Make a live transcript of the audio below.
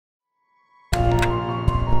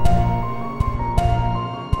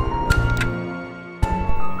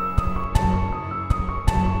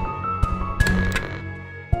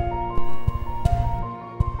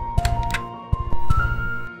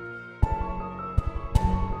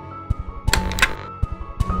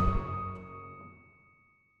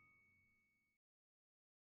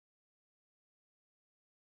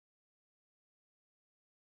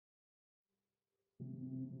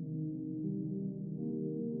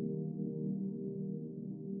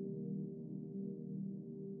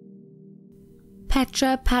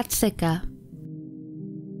Petra Patzicka.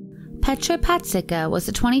 Petra Patzicka was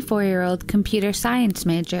a 24-year-old computer science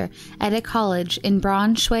major at a college in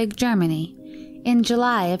Braunschweig, Germany. In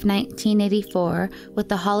July of 1984, with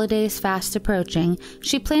the holidays fast approaching,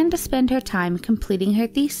 she planned to spend her time completing her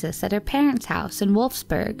thesis at her parents' house in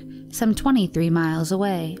Wolfsburg, some 23 miles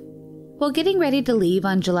away. While getting ready to leave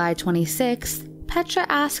on July 26th, Petra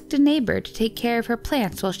asked a neighbor to take care of her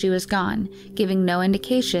plants while she was gone, giving no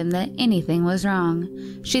indication that anything was wrong.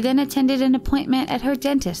 She then attended an appointment at her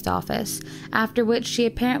dentist's office, after which she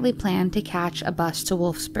apparently planned to catch a bus to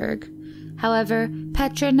Wolfsburg. However,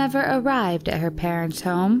 Petra never arrived at her parents'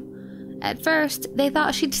 home. At first, they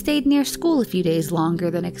thought she'd stayed near school a few days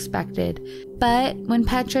longer than expected, but when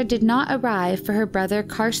Petra did not arrive for her brother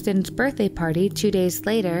Karsten's birthday party 2 days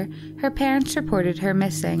later, her parents reported her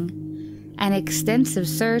missing. An extensive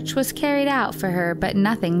search was carried out for her, but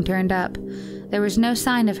nothing turned up. There was no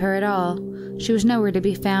sign of her at all. She was nowhere to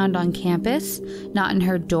be found on campus, not in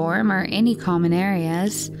her dorm or any common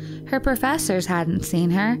areas. Her professors hadn't seen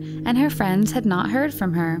her, and her friends had not heard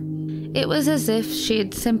from her. It was as if she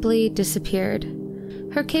had simply disappeared.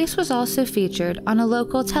 Her case was also featured on a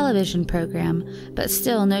local television program, but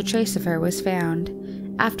still no trace of her was found.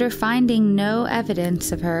 After finding no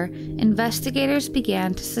evidence of her, investigators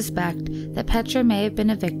began to suspect that Petra may have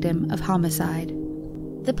been a victim of homicide.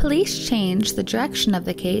 The police changed the direction of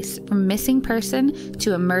the case from missing person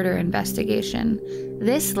to a murder investigation.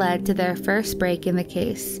 This led to their first break in the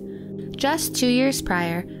case. Just 2 years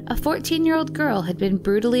prior, a 14-year-old girl had been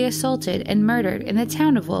brutally assaulted and murdered in the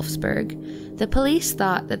town of Wolfsburg. The police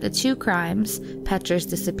thought that the two crimes, Petra's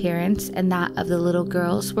disappearance and that of the little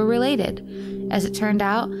girl's, were related. As it turned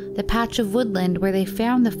out, the patch of woodland where they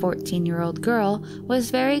found the 14-year-old girl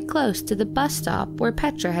was very close to the bus stop where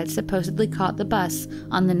Petra had supposedly caught the bus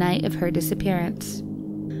on the night of her disappearance.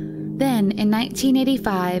 Then, in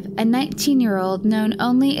 1985, a 19-year-old known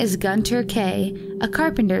only as Gunter K., a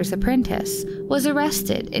carpenter's apprentice, was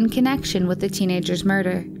arrested in connection with the teenager's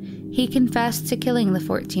murder. He confessed to killing the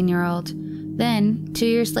 14-year-old. Then, 2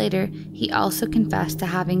 years later, he also confessed to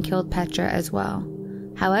having killed Petra as well.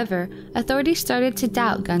 However, authorities started to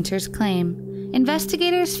doubt Gunter's claim.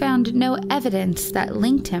 Investigators found no evidence that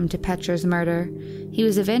linked him to Petra's murder. He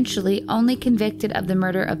was eventually only convicted of the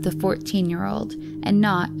murder of the 14-year-old, and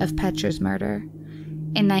not of Petra's murder.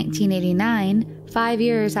 In 1989, 5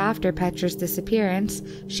 years after Petra's disappearance,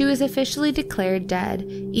 she was officially declared dead,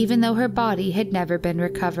 even though her body had never been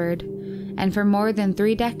recovered. And for more than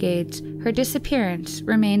 3 decades, her disappearance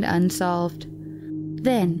remained unsolved.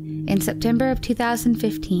 Then, in September of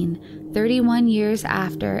 2015, 31 years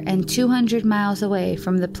after and 200 miles away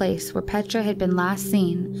from the place where Petra had been last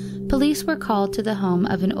seen, police were called to the home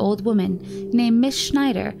of an old woman named Miss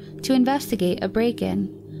Schneider to investigate a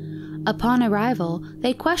break-in. Upon arrival,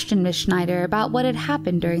 they questioned Miss Schneider about what had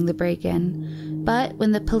happened during the break-in, but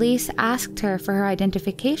when the police asked her for her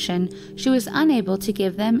identification, she was unable to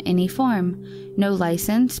give them any form, no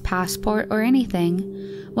license, passport, or anything.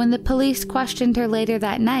 When the police questioned her later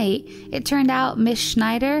that night, it turned out Miss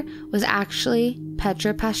Schneider was actually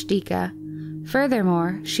Petra Patzicka.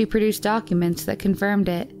 Furthermore, she produced documents that confirmed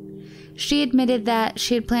it. She admitted that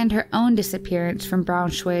she had planned her own disappearance from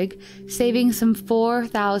Braunschweig, saving some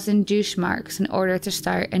 4,000 Deutschmarks in order to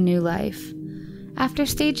start a new life. After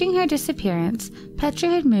staging her disappearance, Petra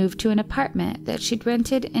had moved to an apartment that she'd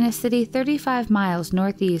rented in a city 35 miles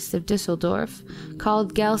northeast of Düsseldorf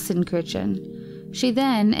called Gelsenkirchen. She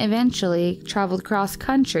then eventually traveled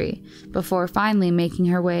cross-country before finally making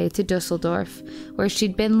her way to Düsseldorf, where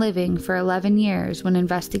she'd been living for 11 years when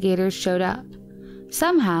investigators showed up.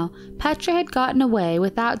 Somehow, Petra had gotten away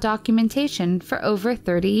without documentation for over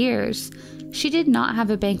 30 years. She did not have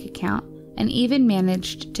a bank account and even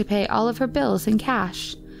managed to pay all of her bills in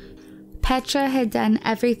cash. Petra had done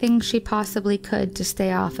everything she possibly could to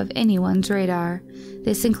stay off of anyone's radar.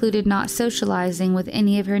 This included not socializing with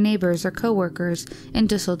any of her neighbors or coworkers in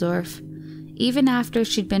Düsseldorf. Even after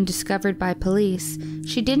she'd been discovered by police,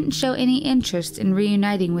 she didn't show any interest in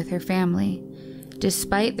reuniting with her family.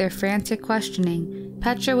 Despite their frantic questioning,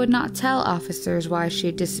 Petra would not tell officers why she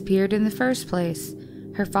had disappeared in the first place.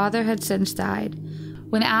 Her father had since died.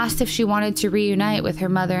 When asked if she wanted to reunite with her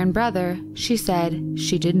mother and brother, she said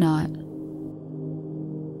she did not.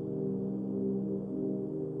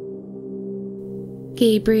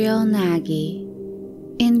 Gabriel Nagy.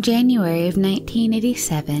 In January of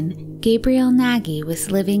 1987, Gabriel Nagy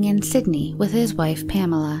was living in Sydney with his wife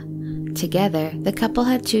Pamela. Together, the couple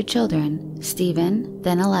had 2 children, Stephen,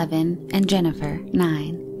 then 11, and Jennifer,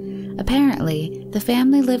 9. Apparently, the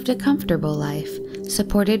family lived a comfortable life,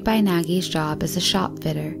 supported by Nagy's job as a shop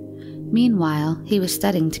fitter. Meanwhile, he was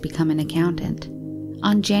studying to become an accountant.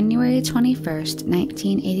 On January 21,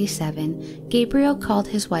 1987, Gabriel called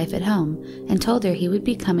his wife at home and told her he would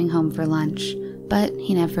be coming home for lunch, but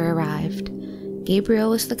he never arrived. Gabriel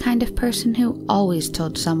was the kind of person who always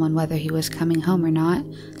told someone whether he was coming home or not,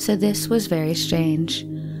 so this was very strange.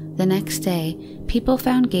 The next day, people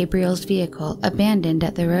found Gabriel's vehicle abandoned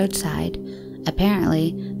at the roadside.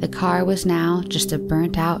 Apparently, the car was now just a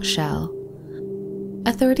burnt-out shell.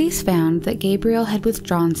 Authorities found that Gabriel had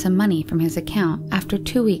withdrawn some money from his account after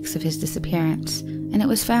 2 weeks of his disappearance, and it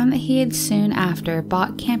was found that he had soon after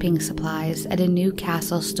bought camping supplies at a New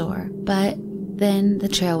Castle store. But then the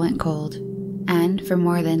trail went cold, and for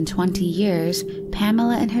more than 20 years,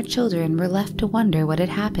 Pamela and her children were left to wonder what had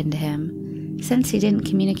happened to him. Since he didn't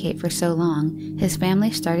communicate for so long, his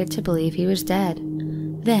family started to believe he was dead.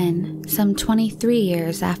 Then, some 23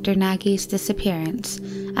 years after Nagy's disappearance,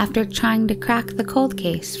 after trying to crack the cold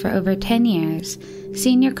case for over 10 years,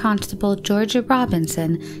 Senior Constable Georgia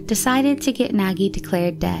Robinson decided to get Nagy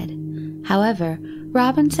declared dead. However,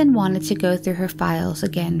 Robinson wanted to go through her files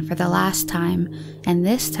again for the last time, and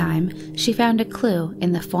this time she found a clue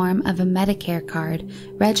in the form of a Medicare card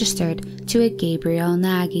registered to a Gabriel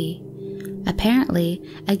Nagy. Apparently,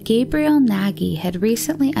 a Gabriel Nagy had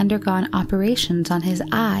recently undergone operations on his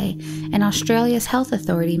eye, and Australia's health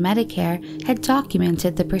authority Medicare had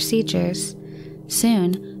documented the procedures.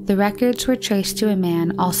 Soon, the records were traced to a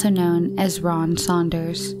man also known as Ron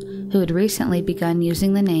Saunders, who had recently begun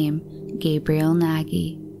using the name Gabriel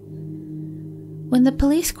Nagy. When the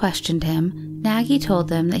police questioned him, Nagy told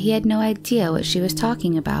them that he had no idea what she was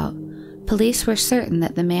talking about. Police were certain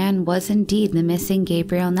that the man was indeed the missing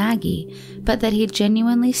Gabriel Nagy, but that he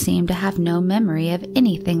genuinely seemed to have no memory of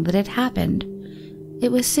anything that had happened.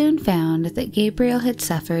 It was soon found that Gabriel had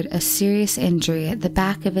suffered a serious injury at the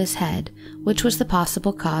back of his head, which was the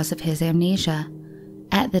possible cause of his amnesia.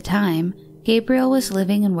 At the time, Gabriel was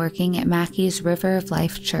living and working at Mackey's River of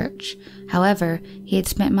Life Church. However, he had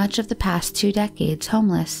spent much of the past 2 decades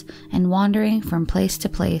homeless and wandering from place to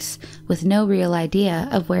place with no real idea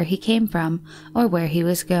of where he came from or where he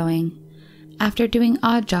was going. After doing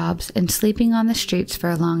odd jobs and sleeping on the streets for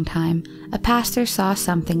a long time, a pastor saw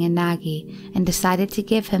something in Nagy and decided to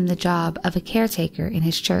give him the job of a caretaker in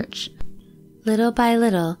his church. Little by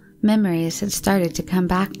little, memories had started to come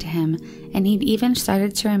back to him, and he'd even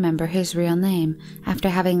started to remember his real name after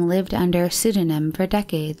having lived under a pseudonym for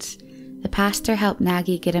decades. The pastor helped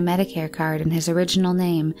Nagy get a Medicare card in his original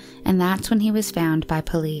name, and that's when he was found by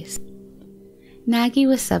police. Nagy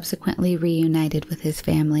was subsequently reunited with his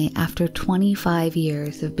family after 25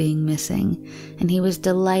 years of being missing, and he was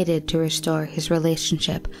delighted to restore his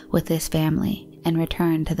relationship with his family and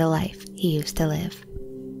return to the life he used to live.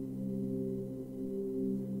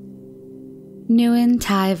 Nguyen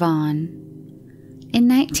Thai Van. In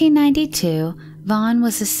 1992, Van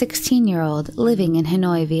was a 16-year-old living in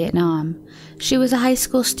Hanoi, Vietnam. She was a high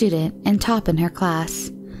school student and top in her class.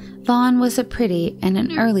 Van was a pretty and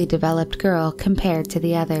an early developed girl compared to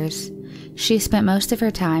the others. She spent most of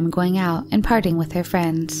her time going out and partying with her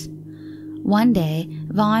friends. One day,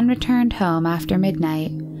 Van returned home after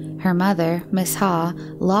midnight. Her mother, Miss Ha,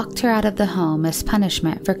 locked her out of the home as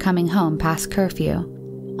punishment for coming home past curfew.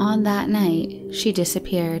 On that night, she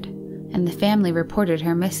disappeared, and the family reported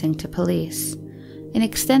her missing to police. An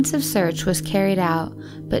extensive search was carried out,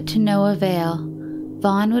 but to no avail.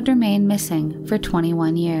 Vaughn would remain missing for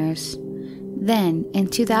 21 years. Then, in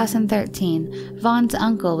 2013, Vaughn's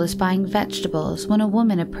uncle was buying vegetables when a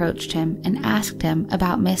woman approached him and asked him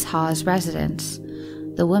about Miss Ha's residence.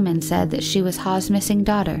 The woman said that she was Ha's missing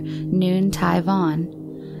daughter, Nguyen Thai Van.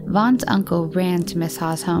 Vaughn's uncle ran to Miss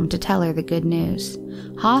Ha's home to tell her the good news.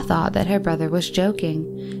 Ha thought that her brother was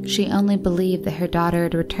joking. She only believed that her daughter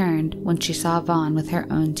had returned when she saw Vaughn with her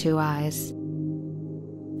own 2 eyes.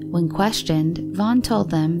 When questioned, Vaughn told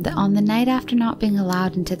them that on the night after not being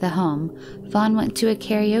allowed into the home, Vaughn went to a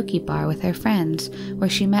karaoke bar with her friends where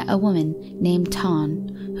she met a woman named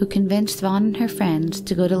Ton, who convinced Vaughn and her friends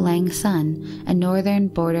to go to Lang Son, a northern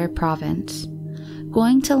border province.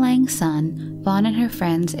 Going to Lang Son, Vaughn and her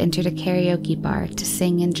friends entered a karaoke bar to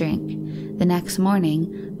sing and drink. The next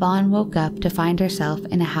morning, Vaughn woke up to find herself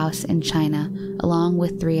in a house in China, along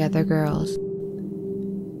with 3 other girls.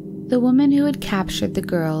 The woman who had captured the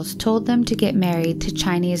girls told them to get married to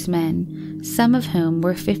Chinese men, some of whom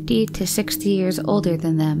were 50 to 60 years older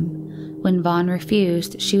than them. When Vaughn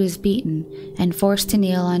refused, she was beaten and forced to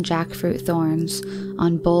kneel on jackfruit thorns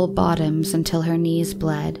on bull bottoms until her knees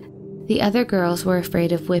bled. The other girls were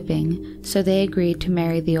afraid of whipping, so they agreed to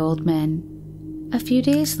marry the old men. A few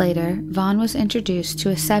days later, Vaughn was introduced to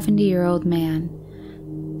a 70-year-old man.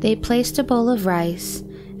 They placed a bowl of rice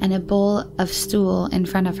and a bowl of stool in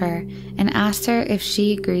front of her and asked her if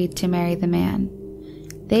she agreed to marry the man.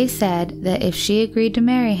 They said that if she agreed to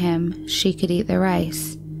marry him, she could eat the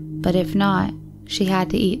rice, but if not, she had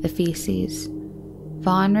to eat the feces.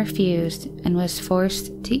 Vaughn refused and was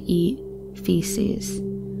forced to eat feces.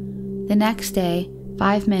 The next day,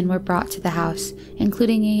 5 men were brought to the house,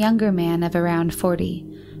 including a younger man of around 40.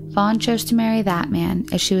 Vaughn chose to marry that man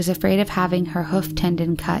as she was afraid of having her hoof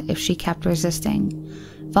tendon cut if she kept resisting.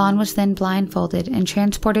 Vaughn was then blindfolded and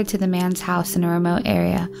transported to the man's house in a remote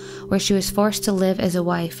area, where she was forced to live as a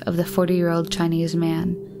wife of the 40-year-old Chinese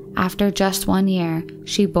man. After just 1 year,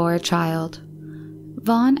 she bore a child.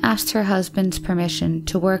 Vaughn asked her husband's permission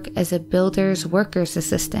to work as a builder's worker's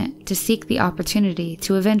assistant to seek the opportunity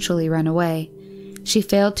to eventually run away. She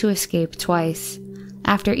failed to escape twice.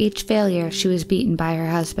 After each failure, she was beaten by her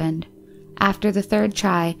husband. After the 3rd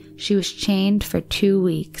try, she was chained for 2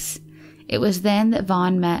 weeks. It was then that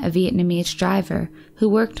Vaughn met a Vietnamese driver who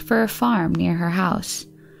worked for a farm near her house.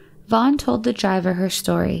 Vaughn told the driver her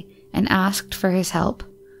story and asked for his help.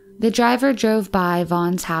 The driver drove by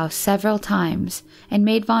Vaughn's house several times and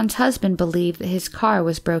made Vaughn's husband believe that his car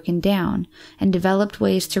was broken down and developed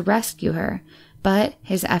ways to rescue her, but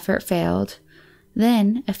his effort failed.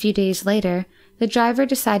 Then, a few days later, the driver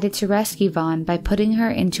decided to rescue Vaughn by putting her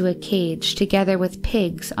into a cage together with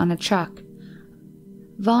pigs on a truck.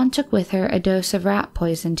 Vaughn took with her a dose of rat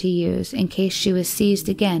poison to use in case she was seized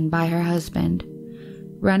again by her husband.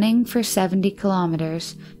 Running for 70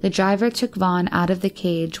 kilometers, the driver took Vaughn out of the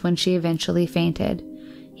cage when she eventually fainted.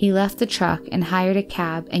 He left the truck and hired a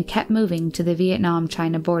cab and kept moving to the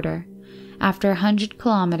Vietnam-China border. After 100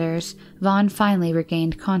 kilometers, Vaughn finally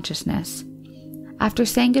regained consciousness. After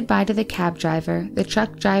saying goodbye to the cab driver, the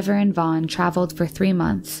truck driver and Vaughn traveled for 3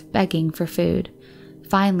 months, begging for food.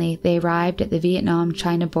 Finally, they arrived at the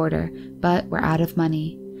Vietnam-China border, but were out of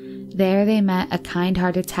money. There they met a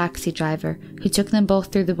kind-hearted taxi driver who took them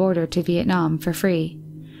both through the border to Vietnam for free.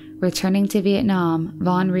 Returning to Vietnam,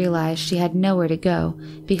 Vaughn realized she had nowhere to go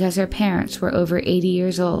because her parents were over 80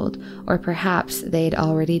 years old, or perhaps they had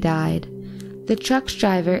already died. The truck's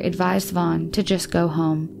driver advised Vaughn to just go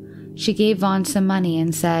home. She gave Vaughn some money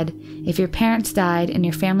and said, "If your parents died and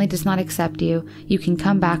your family does not accept you, you can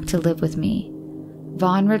come back to live with me."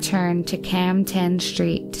 Vaughn returned to Cam Tin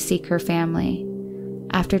Street to seek her family.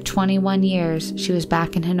 After 21 years, she was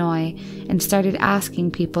back in Hanoi and started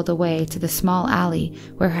asking people the way to the small alley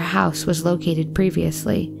where her house was located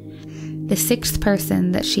previously. The 6th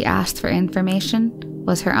person that she asked for information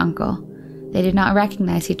was her uncle. They did not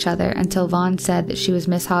recognize each other until Vaughn said that she was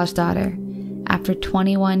Miss Ha's daughter. After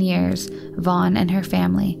 21 years, Vaughn and her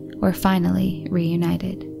family were finally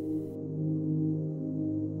reunited.